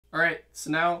Alright, so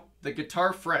now the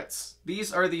guitar frets.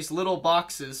 These are these little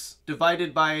boxes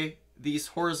divided by these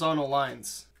horizontal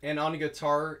lines. And on a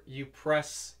guitar, you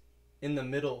press in the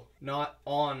middle, not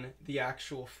on the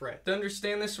actual fret. To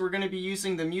understand this, we're going to be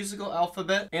using the musical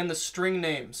alphabet and the string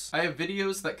names. I have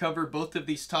videos that cover both of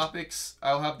these topics.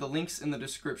 I'll have the links in the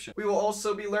description. We will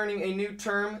also be learning a new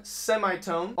term,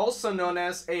 semitone, also known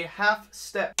as a half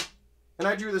step. And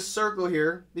I drew this circle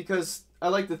here because I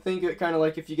like to think of it kind of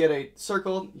like if you get a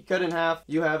circle, you cut in half,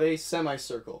 you have a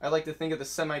semicircle. I like to think of the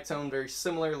semitone very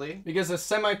similarly because a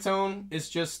semitone is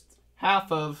just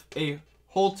half of a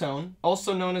whole tone,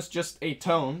 also known as just a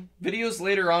tone. Videos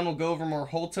later on will go over more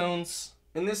whole tones.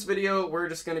 In this video, we're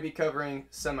just going to be covering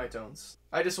semitones.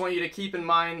 I just want you to keep in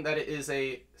mind that it is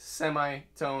a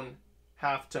semitone,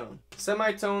 half tone.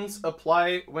 Semitones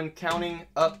apply when counting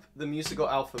up the musical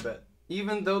alphabet.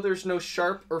 Even though there's no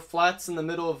sharp or flats in the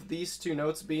middle of these two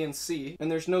notes, B and C, and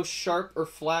there's no sharp or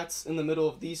flats in the middle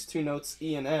of these two notes,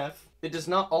 E and F, it does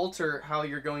not alter how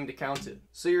you're going to count it.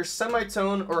 So your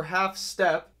semitone or half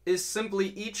step is simply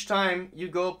each time you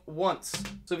go up once.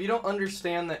 So if you don't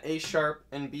understand that A sharp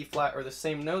and B flat are the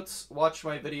same notes, watch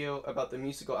my video about the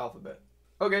musical alphabet.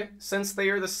 Okay, since they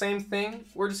are the same thing,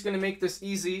 we're just going to make this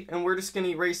easy and we're just going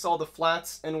to erase all the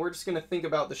flats and we're just going to think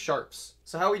about the sharps.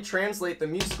 So how we translate the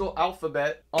musical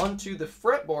alphabet onto the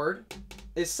fretboard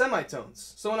is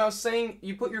semitones. So when I was saying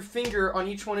you put your finger on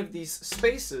each one of these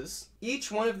spaces, each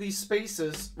one of these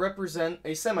spaces represent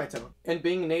a semitone. And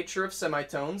being the nature of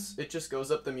semitones, it just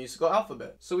goes up the musical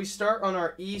alphabet. So we start on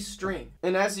our E string.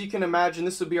 And as you can imagine,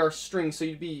 this would be our string, so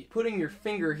you'd be putting your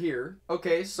finger here.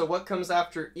 Okay, so what comes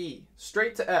after E?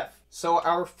 Straight to F. So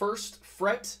our first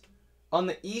fret on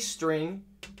the E string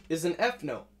is an F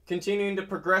note. Continuing to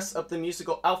progress up the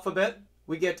musical alphabet,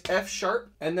 we get F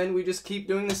sharp, and then we just keep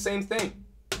doing the same thing.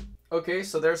 Okay,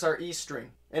 so there's our E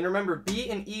string. And remember, B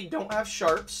and E don't have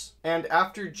sharps, and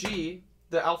after G,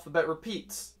 the alphabet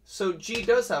repeats. So G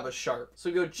does have a sharp. So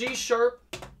we go G sharp,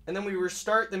 and then we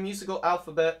restart the musical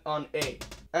alphabet on A,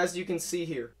 as you can see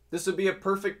here. This would be a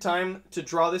perfect time to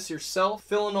draw this yourself,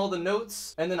 fill in all the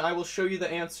notes, and then I will show you the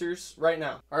answers right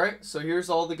now. Alright, so here's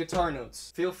all the guitar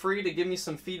notes. Feel free to give me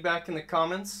some feedback in the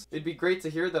comments. It'd be great to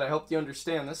hear that I helped you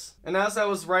understand this. And as I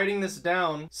was writing this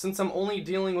down, since I'm only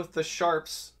dealing with the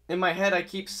sharps, in my head I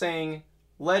keep saying,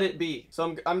 let it be.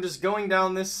 So I'm just going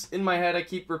down this in my head. I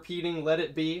keep repeating, let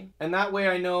it be. And that way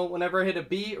I know whenever I hit a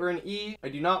B or an E, I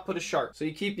do not put a sharp. So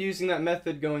you keep using that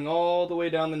method going all the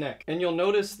way down the neck. And you'll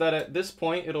notice that at this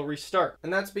point, it'll restart.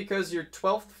 And that's because your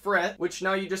 12th fret, which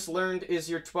now you just learned is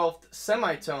your 12th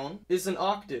semitone, is an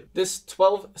octave. This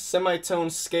 12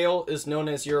 semitone scale is known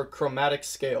as your chromatic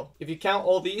scale. If you count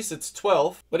all these, it's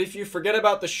 12. But if you forget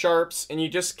about the sharps and you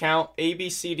just count A, B,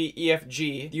 C, D, E, F,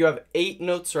 G, you have 8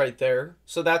 notes right there.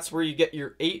 So that's where you get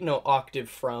your 8-note octave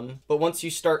from. But once you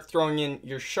start throwing in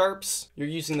your sharps, you're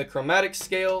using the chromatic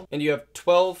scale, and you have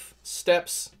 12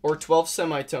 steps or 12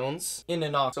 semitones in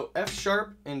an octave. So F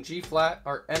sharp and G flat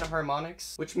are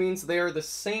enharmonics, which means they are the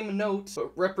same note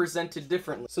but represented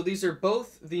differently. So these are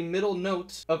both the middle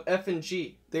note of F and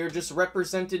G. They are just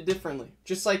represented differently.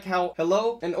 Just like how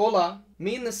hello and hola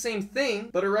mean the same thing,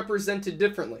 but are represented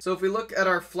differently. So if we look at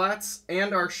our flats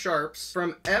and our sharps,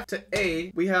 from F to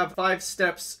A, we have 5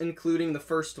 steps, including the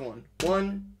first one.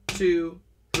 1, 2,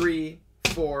 3,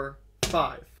 4,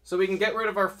 5. So we can get rid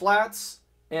of our flats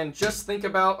and just think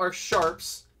about our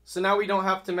sharps. So now we don't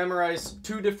have to memorize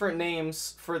 2 different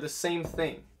names for the same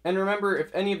thing. And remember,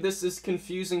 if any of this is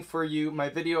confusing for you, my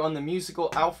video on the musical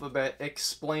alphabet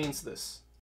explains this.